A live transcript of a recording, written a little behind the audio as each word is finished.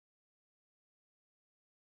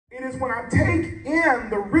It is when I take in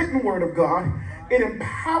the written word of God, it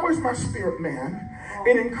empowers my spirit man.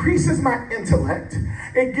 It increases my intellect.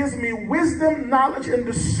 It gives me wisdom, knowledge, and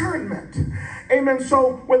discernment. Amen.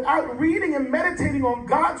 So without reading and meditating on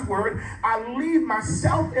God's word, I leave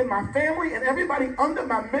myself and my family and everybody under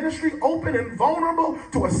my ministry open and vulnerable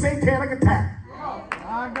to a satanic attack.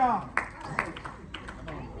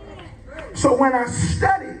 So when I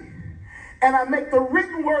study and I make the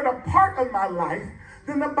written word a part of my life,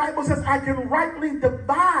 then the Bible says I can rightly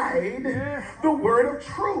divide the word of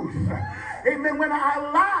truth. Amen. When I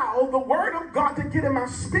allow the word of God to get in my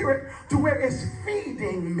spirit to where it's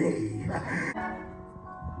feeding me.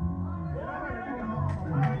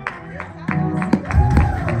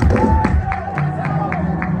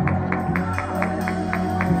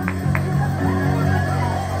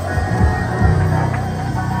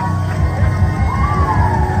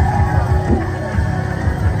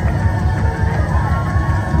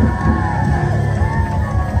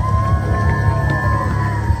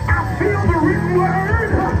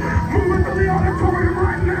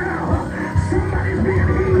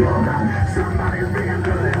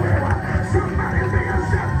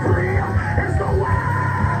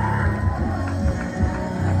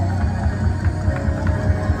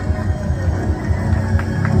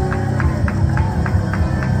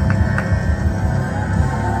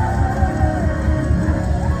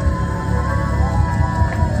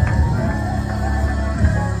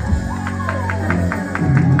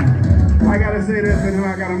 Say this and then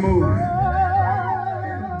I gotta move.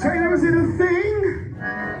 Tell you, see the thing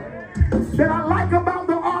that I like about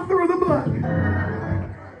the author of the book,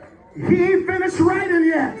 he ain't finished writing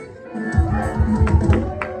yet.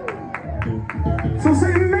 So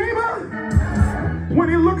say, neighbor, when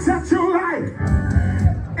he looks at your life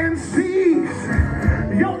and sees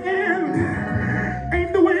your end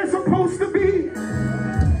ain't the way it's supposed to be,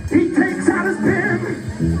 he takes out his pen,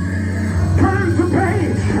 turns the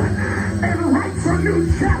page, and writes a new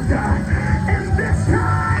chapter. And this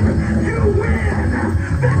time you win.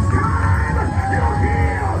 This time you're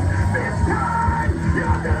healed. This time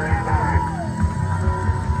you're delivered.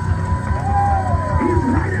 He's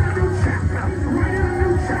writing a new chapter. He's writing a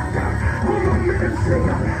new chapter for your ministry.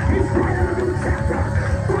 He's writing a new chapter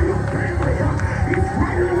for your family. He's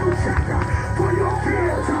writing a new chapter for your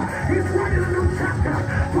kids. He's writing a new chapter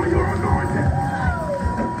for your anointing.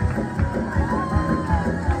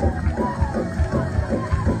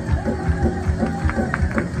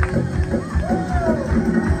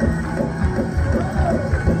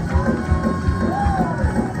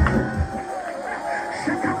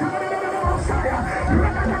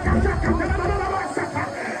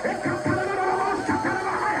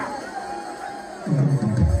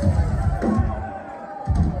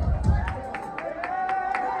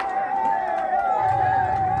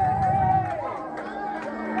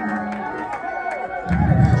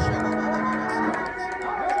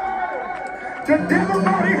 The devil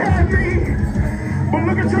thought he had me, but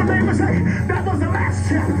look at your neighbor and say, that was the last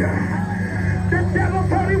chapter. The